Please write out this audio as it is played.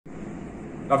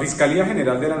La Fiscalía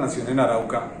General de la Nación en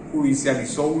Arauca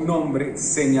judicializó un hombre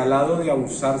señalado de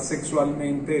abusar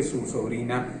sexualmente de su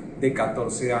sobrina de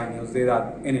 14 años de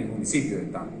edad en el municipio de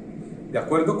Tame. De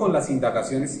acuerdo con las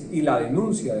indagaciones y la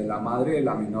denuncia de la madre de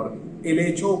la menor, el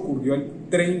hecho ocurrió el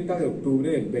 30 de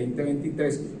octubre del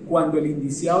 2023, cuando el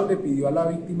indiciado le pidió a la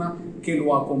víctima que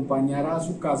lo acompañara a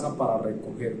su casa para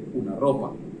recoger una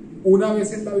ropa. Una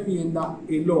vez en la vivienda,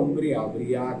 el hombre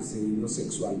habría accedido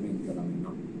sexualmente a la menor.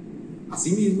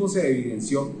 Asimismo, se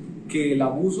evidenció que el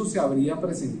abuso se habría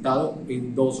presentado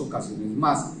en 2 ocasiones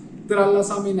más, tras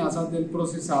las amenazas del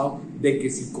procesado de que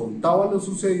si contaba lo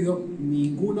sucedido,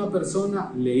 ninguna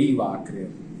persona le iba a creer.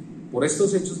 Por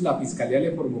estos hechos, la Fiscalía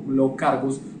le formuló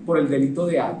cargos por el delito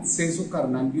de acceso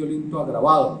carnal violento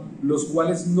agravado, los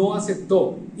cuales no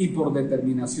aceptó, y por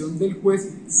determinación del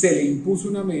juez se le impuso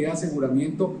una medida de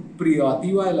aseguramiento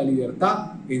privativa de la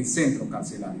libertad en centro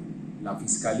carcelario. La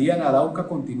Fiscalía en Arauca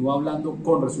continúa hablando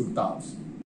con resultados.